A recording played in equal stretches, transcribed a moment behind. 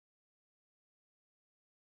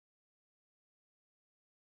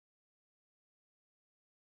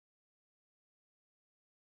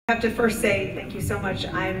I have to first say thank you so much.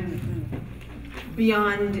 I'm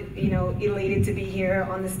beyond, elated to be here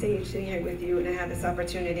on the stage, sitting here with you, and to have this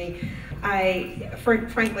opportunity.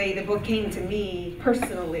 Frankly, the book came to me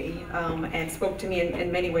personally and spoke to me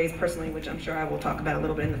in many ways personally, which I'm sure I will talk about a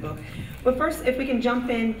little bit in the book. But first, if we can jump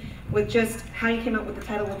in with just how you came up with the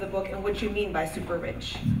title of the book and what you mean by super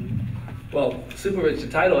rich. Well, super rich, the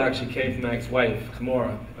title actually came from my ex-wife,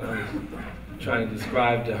 Kamora. I was trying to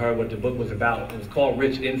describe to her what the book was about. It was called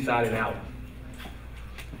Rich Inside and Out.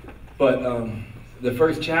 But the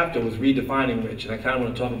first chapter was redefining rich, and I kind of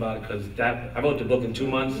want to talk about it because I wrote the book in 2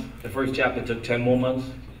 months. The first chapter took 10 more months.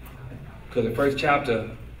 Because the first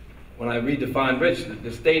chapter, when I redefined rich,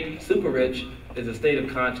 the state, super rich, is a state of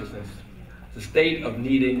consciousness. It's a state of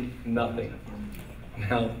needing nothing.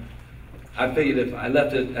 Now, I figured if I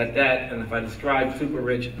left it at that, and if I described super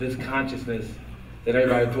rich, this consciousness, then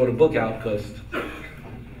everybody would throw the book out because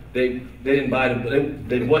they didn't buy the book.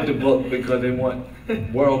 They want the book because they want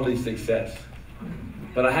worldly success.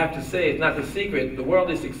 But I have to say, it's not the secret. The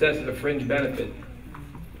worldly success is a fringe benefit.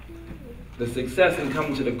 The success in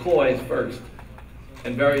coming to the core is first,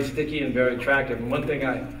 and very sticky and very attractive. And one thing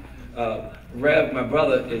Rev, my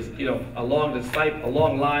brother, is a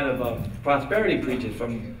long line of prosperity preachers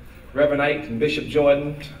from Reverend Ike and Bishop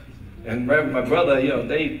Jordan, and Rev, my brother.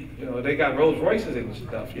 They got Rolls Royces and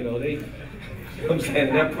stuff. I'm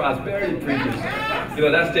saying they're prosperity preachers.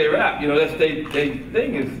 That's their rap. That's their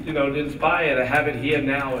thing is, to inspire, to have it here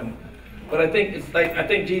now. But I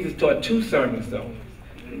think Jesus taught 2 sermons though.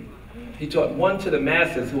 He taught one to the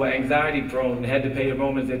masses who are anxiety prone and had to pay the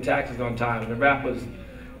Romans their taxes on time. And the rap was,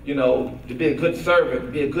 to be a good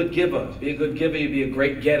servant, be a good giver. Be a good giver, you'll be a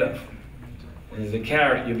great getter. And as a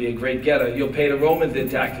carrot, you'll be a great getter. You'll pay the Romans their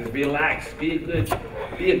taxes. Relax, be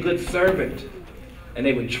a good servant. And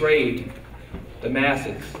they would trade the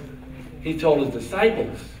masses. He told his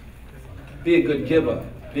disciples, be a good giver,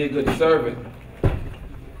 be a good servant,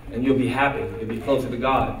 and you'll be happy, you'll be closer to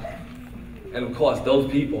God. And of course, those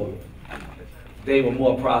people, they were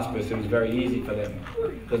more prosperous. It was very easy for them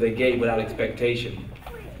because they gave without expectation.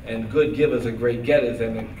 And good givers are great getters,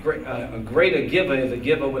 and a greater giver is a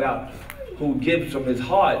giver who gives from his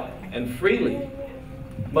heart and freely,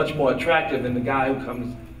 much more attractive than the guy who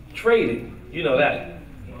comes trading. You know that.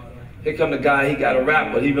 Here comes the guy, he got a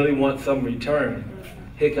rap, but he really wants some return.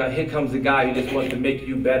 Here comes the guy who just wants to make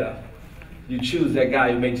you better. You choose that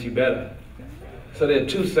guy who makes you better. So there are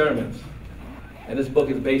 2 sermons. And this book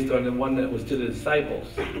is based on the one that was to the disciples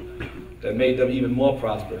that made them even more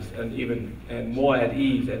prosperous and more at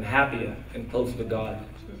ease and happier and closer to God.